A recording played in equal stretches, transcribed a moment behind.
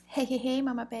Hey,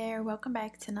 Mama Bear. Welcome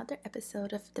back to another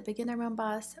episode of the Beginner Mom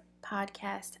Boss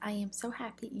podcast. I am so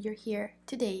happy you're here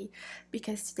today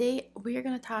because today we are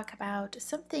going to talk about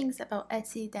some things about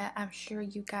Etsy that I'm sure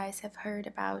you guys have heard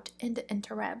about in the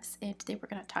interwebs, and today we're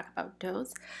going to talk about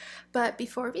those. But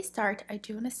before we start, I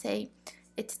do want to say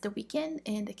it's the weekend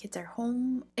and the kids are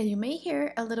home, and you may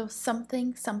hear a little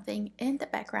something in the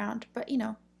background, but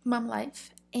mom life.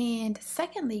 And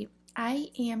secondly, I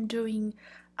am doing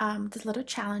this little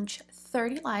challenge,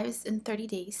 30 lives in 30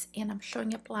 days, and I'm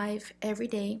showing up live every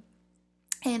day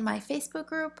in my Facebook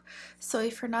group. So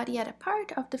if you're not yet a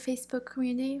part of the Facebook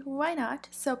community, why not?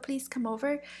 So please come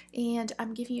over, and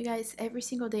I'm giving you guys every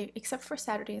single day except for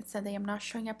Saturday and Sunday. I'm not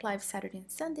showing up live Saturday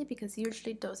and Sunday because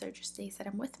usually those are just days that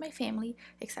I'm with my family,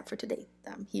 except for today.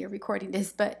 I'm here recording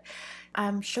this, but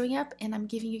I'm showing up and I'm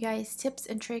giving you guys tips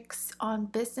and tricks on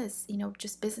business,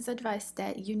 just business advice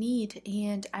that you need.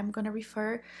 And I'm going to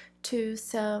refer to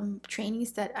some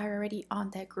trainings that are already on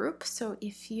that group. So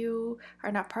if you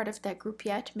are not part of that group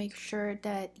yet, make sure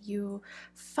that you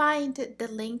find the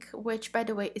link, which by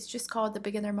the way is just called the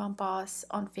Beginner Mom Boss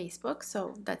on Facebook.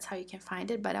 So that's how you can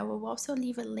find it. But I will also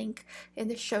leave a link in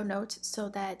the show notes so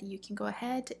that you can go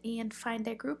ahead and find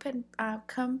that group and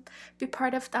come be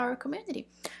part of our community.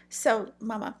 So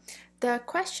Mama, the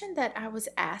question that I was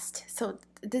asked, so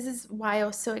this is why I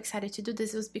was so excited to do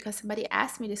this, was because somebody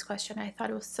asked me this question. I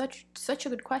thought it was such a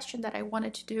good question that I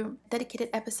wanted to do a dedicated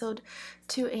episode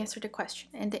to answer the question.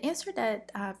 And the answer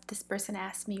that this person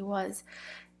asked me was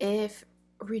if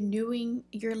renewing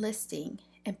your listing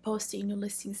and posting new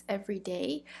listings every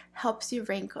day helps you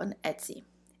rank on Etsy.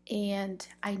 And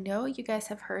I know you guys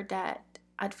have heard that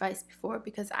advice before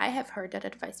because I have heard that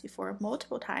advice before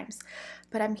multiple times,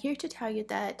 but I'm here to tell you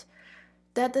that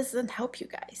doesn't help you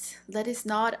guys. That is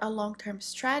not a long-term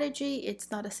strategy.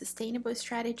 It's not a sustainable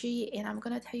strategy, and I'm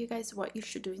going to tell you guys what you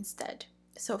should do instead.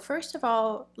 So first of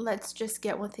all, let's just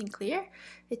get one thing clear.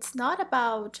 It's not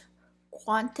about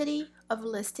quantity of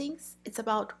listings, it's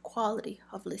about quality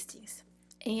of listings.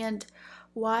 And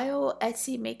while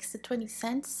Etsy makes the 20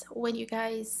 cents when you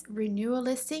guys renew a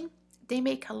listing, they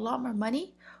make a lot more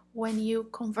money when you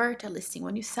convert a listing,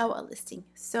 when you sell a listing.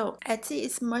 So Etsy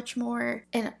is much more,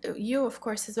 and you of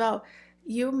course as well,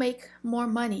 you make more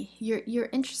money. You're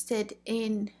interested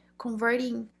in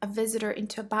converting a visitor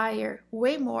into a buyer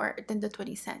way more than the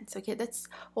 20 cents. Okay, that's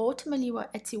ultimately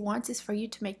what Etsy wants, is for you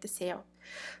to make the sale.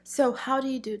 So how do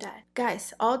you do that?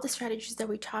 Guys, all the strategies that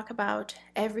we talk about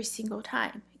every single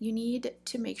time, you need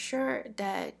to make sure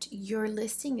that your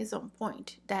listing is on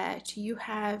point, that you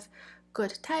have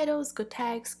good titles, good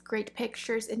tags, great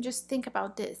pictures. And just think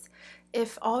about this.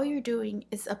 If all you're doing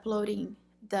is uploading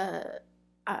the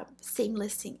same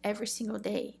listing every single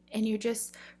day, and you're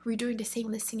just redoing the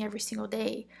same listing every single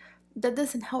day, that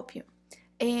doesn't help you.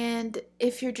 And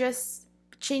if you're just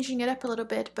changing it up a little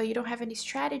bit, but you don't have any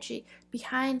strategy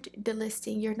behind the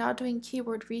listing, you're not doing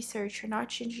keyword research, you're not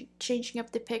changing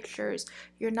up the pictures,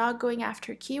 you're not going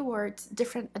after keywords,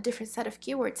 a different set of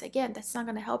keywords, again, that's not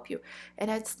going to help you, and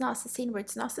it's not sustainable.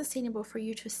 It's not sustainable for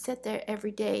you to sit there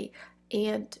every day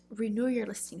and renew your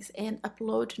listings and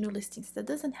upload new listings. That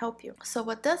doesn't help you. So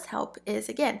what does help is,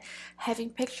 again,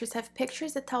 having pictures. Have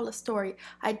pictures that tell a story.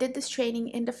 I did this training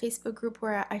in the Facebook group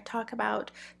where I talk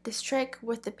about this trick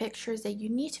with the pictures that you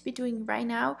need to be doing right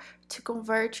now to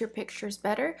convert your pictures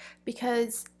better,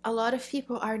 because a lot of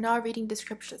people are not reading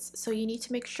descriptions. So you need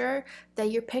to make sure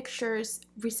that your pictures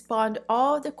respond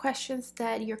all the questions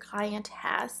that your client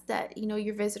has, that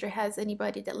your visitor has,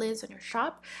 anybody that lives on your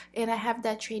shop. And I have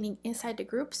that training inside the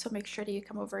group, so make sure that you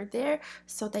come over there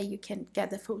so that you can get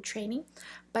the full training.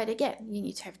 But again, you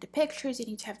need to have the pictures, you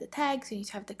need to have the tags, you need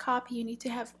to have the copy, you need to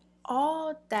have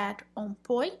all that on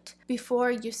point before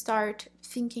you start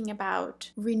thinking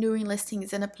about renewing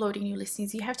listings and uploading new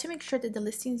listings. You have to make sure that the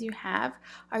listings you have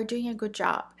are doing a good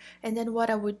job. And then what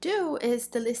I would do is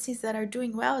the listings that are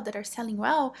doing well, that are selling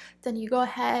well, then you go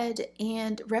ahead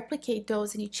and replicate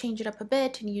those, and you change it up a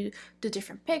bit, and you do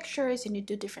different pictures, and you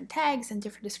do different tags and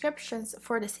different descriptions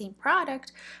for the same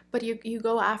product, but you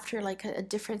go after like a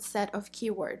different set of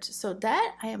keywords. So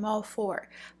that I am all for.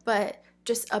 But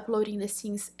just uploading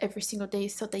listings every single day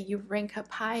so that you rank up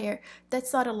higher,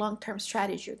 that's not a long-term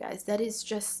strategy, you guys. That is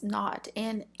just not.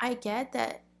 And I get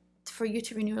that for you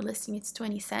to renew a listing it's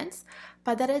 20 cents,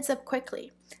 but that adds up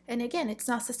quickly. And again, it's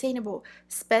not sustainable.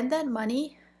 Spend that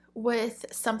money with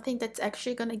something that's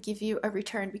actually going to give you a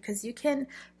return, because you can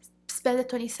spend the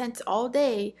 20 cents all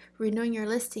day renewing your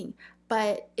listing,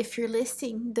 but if your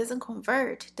listing doesn't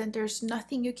convert, then there's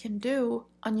nothing you can do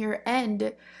on your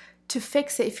end to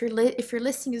fix it. If your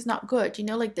listing is not good,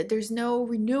 like that, there's no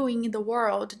renewing in the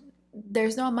world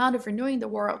there's no amount of renewing the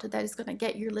world that is going to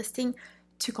get your listing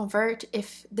to convert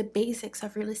if the basics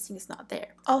of your listing is not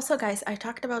there. Also, guys, I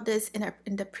talked about this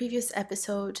in the previous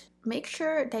episode. Make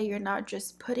sure that you're not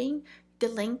just putting the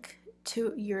link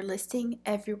to your listing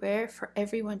everywhere for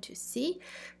everyone to see,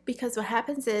 because what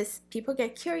happens is people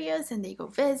get curious and they go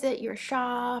visit your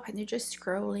shop and they're just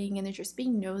scrolling and they're just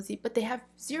being nosy, but they have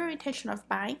zero intention of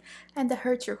buying, and that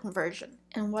hurts your conversion.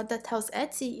 And what that tells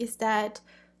Etsy is that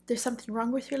there's something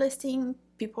wrong with your listing.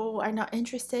 People are not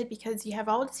interested because you have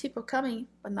all these people coming,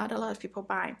 but not a lot of people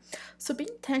buying. So be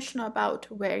intentional about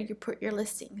where you put your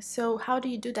listing. So how do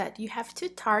you do that? You have to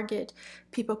target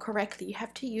people correctly. You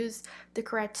have to use the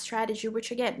correct strategy,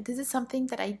 which again, this is something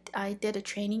that I did a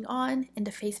training on in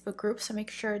the Facebook group. So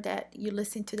make sure that you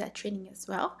listen to that training as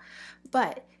well.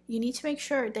 But you need to make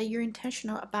sure that you're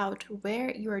intentional about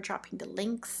where you are dropping the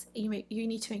links. You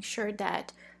need to make sure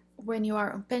that when you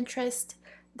are on Pinterest,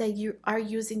 that you are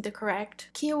using the correct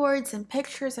keywords and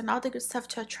pictures and all the good stuff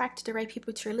to attract the right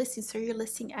people to your listing, so your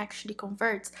listing actually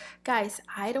converts. Guys,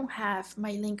 I don't have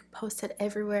my link posted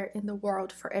everywhere in the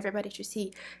world for everybody to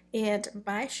see, and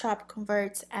my shop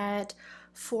converts at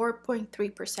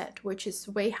 4.3%, which is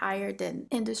way higher than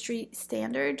industry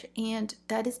standard, and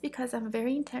that is because I'm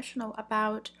very intentional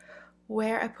about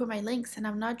where I put my links, and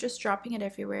I'm not just dropping it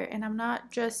everywhere, and I'm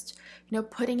not just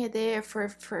putting it there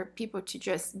for people to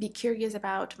just be curious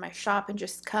about my shop and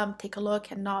just come take a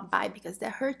look and not buy, because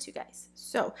that hurts you guys.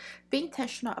 So be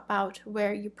intentional about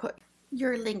where you put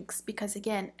your links, because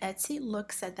again, Etsy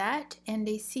looks at that and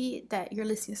they see that your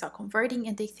listing is not converting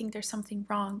and they think there's something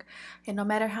wrong. And no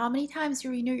matter how many times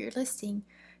you renew your listing,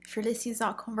 if your listing is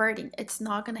not converting, it's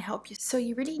not going to help you. So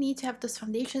you really need to have those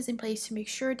foundations in place to make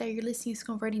sure that your listing is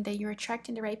converting, that you're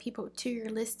attracting the right people to your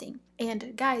listing.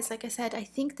 And guys, like I said, I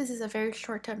think this is a very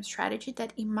short-term strategy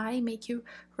that it might make you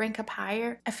rank up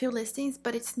higher a few listings,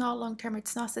 but it's not long-term,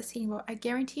 it's not sustainable. I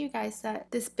guarantee you guys that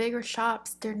these bigger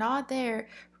shops, they're not there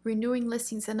renewing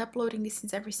listings and uploading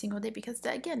listings every single day, because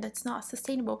again, that's not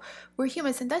sustainable. We're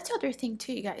humans. And that's the other thing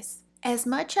too, you guys. As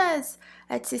much as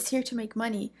Etsy is here to make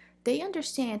money, they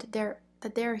understand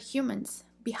that there are humans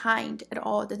behind it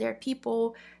all, that there are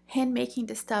people hand making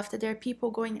the stuff, that there are people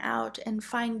going out and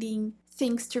finding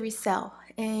things to resell,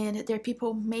 and there are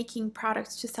people making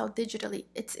products to sell digitally.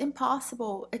 It's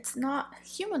impossible, it's not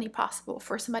humanly possible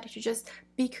for somebody to just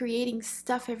be creating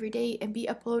stuff every day and be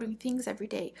uploading things every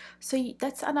day. So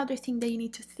that's another thing that you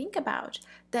need to think about,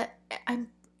 that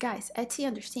guys, Etsy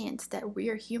understands that we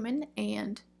are human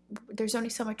and there's only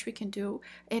so much we can do,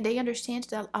 and they understand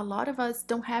that a lot of us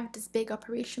don't have this big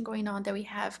operation going on, that we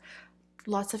have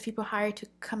lots of people hired to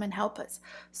come and help us.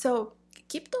 So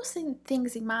keep those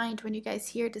things in mind when you guys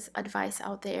hear this advice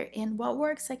out there. And what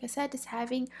works, like I said, is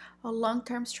having a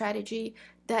long-term strategy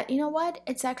that, you know what,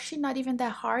 it's actually not even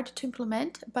that hard to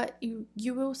implement, but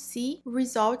you will see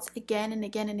results again and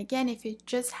again and again if you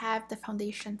just have the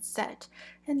foundation set.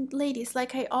 And ladies,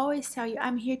 like I always tell you,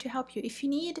 I'm here to help you. If you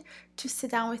need to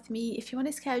sit down with me, if you want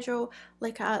to schedule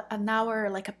like an hour,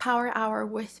 like a power hour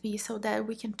with me, so that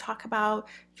we can talk about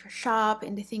your shop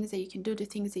and the things that you can do, the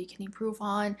things that you can improve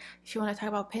on. If you want to talk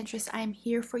about Pinterest, I'm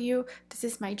here for you. This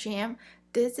is my jam.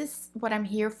 This is what I'm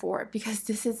here for,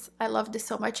 because I love this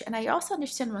so much. And I also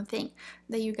understand one thing,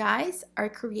 that you guys are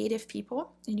creative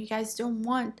people and you guys don't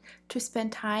want to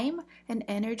spend time and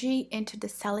energy into the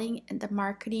selling and the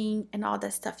marketing and all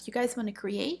that stuff. You guys want to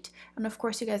create, and of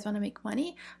course you guys want to make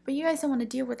money, but you guys don't want to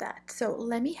deal with that. So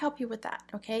let me help you with that,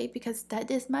 okay? Because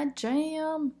that is my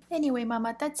jam. Anyway,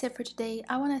 mama, that's it for today.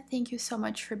 I want to thank you so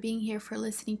much for being here, for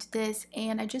listening to this,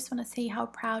 and I just want to say how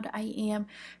proud I am,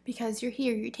 because you're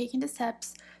here, you're taking the steps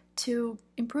to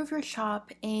improve your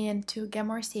shop and to get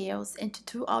more sales and to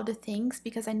do all the things,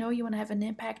 because I know you want to have an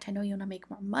impact. I know you want to make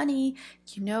more money.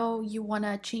 You want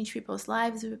to change people's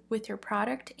lives with your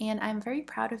product, and I'm very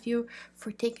proud of you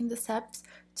for taking the steps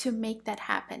to make that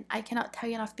happen. I cannot tell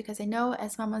you enough, because I know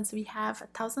as mamas we have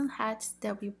 1,000 hats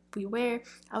that we wear.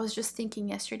 I was just thinking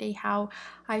yesterday how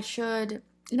I should,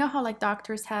 how like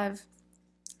doctors have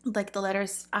like the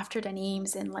letters after the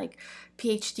names, and like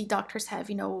PhD doctors have,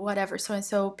 whatever, so and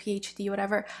so PhD,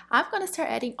 whatever. I'm gonna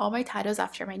start adding all my titles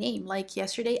after my name. Like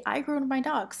yesterday I groomed my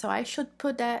dog, so I should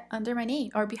put that under my name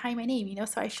or behind my name,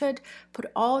 so I should put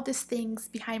all these things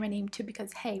behind my name too,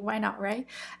 because hey, why not, right?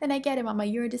 And I get it, mama,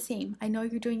 you're the same. I know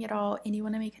you're doing it all and you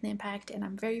want to make an impact, and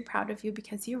I'm very proud of you,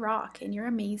 because you rock and you're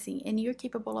amazing and you're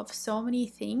capable of so many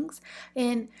things.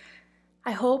 And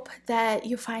I hope that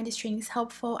you find these trainings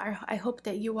helpful. I hope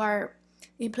that you are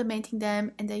implementing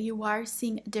them and that you are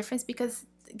seeing a difference, because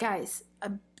guys,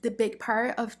 the big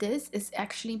part of this is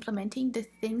actually implementing the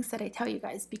things that I tell you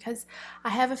guys, because I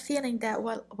have a feeling that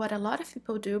what a lot of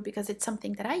people do, because it's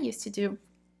something that I used to do,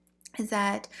 is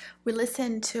that we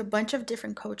listen to a bunch of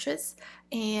different coaches,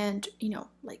 and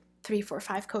like 3 4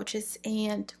 5 coaches,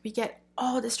 and we get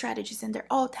all the strategies, and they're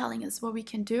all telling us what we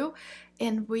can do,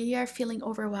 and we are feeling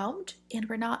overwhelmed, and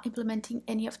we're not implementing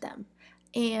any of them.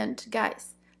 And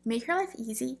guys, make your life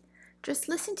easy. Just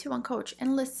listen to one coach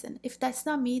and listen. If that's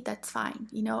not me, that's fine.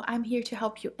 I'm here to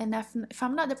help you, and if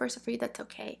I'm not the person for you, that's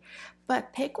okay.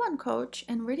 But pick one coach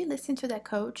and really listen to that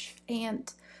coach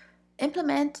and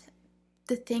implement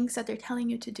the things that they're telling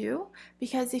you to do.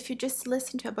 Because if you just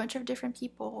listen to a bunch of different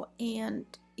people and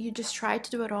you just try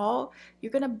to do it all,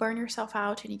 you're going to burn yourself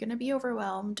out, and you're going to be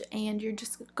overwhelmed, and you're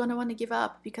just going to want to give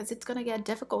up, because it's going to get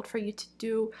difficult for you to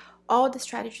do all the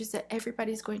strategies that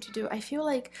everybody's going to do. I feel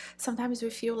like sometimes we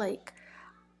feel like,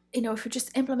 if we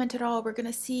just implement it all, we're going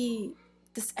to see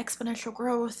this exponential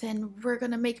growth, and we're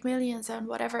going to make millions and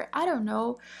whatever. I don't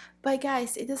know. But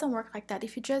guys, it doesn't work like that.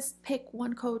 If you just pick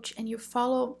one coach and you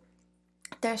follow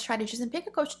their strategies, and pick a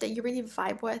coach that you really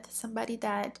vibe with, somebody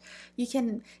that you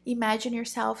can imagine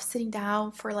yourself sitting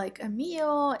down for like a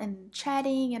meal and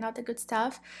chatting and all the good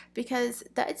stuff, because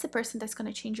that's the person that's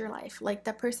going to change your life. Like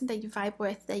the person that you vibe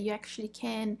with, that you actually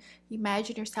can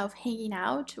imagine yourself hanging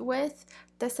out with,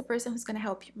 that's the person who's going to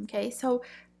help you. Okay, so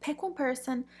pick one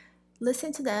person,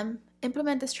 listen to them,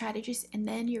 implement the strategies, and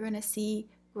then you're going to see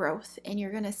growth, and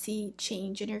you're going to see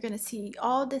change, and you're going to see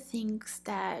all the things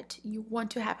that you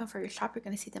want to happen for your shop. You're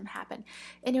going to see them happen.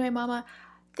 Anyway, mama,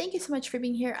 thank you so much for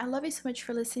being here. I love you so much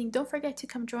for listening. Don't forget to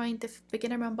come join the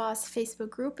Beginner Mom Boss Facebook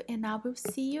group, and I will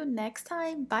see you next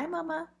time. Bye, mama.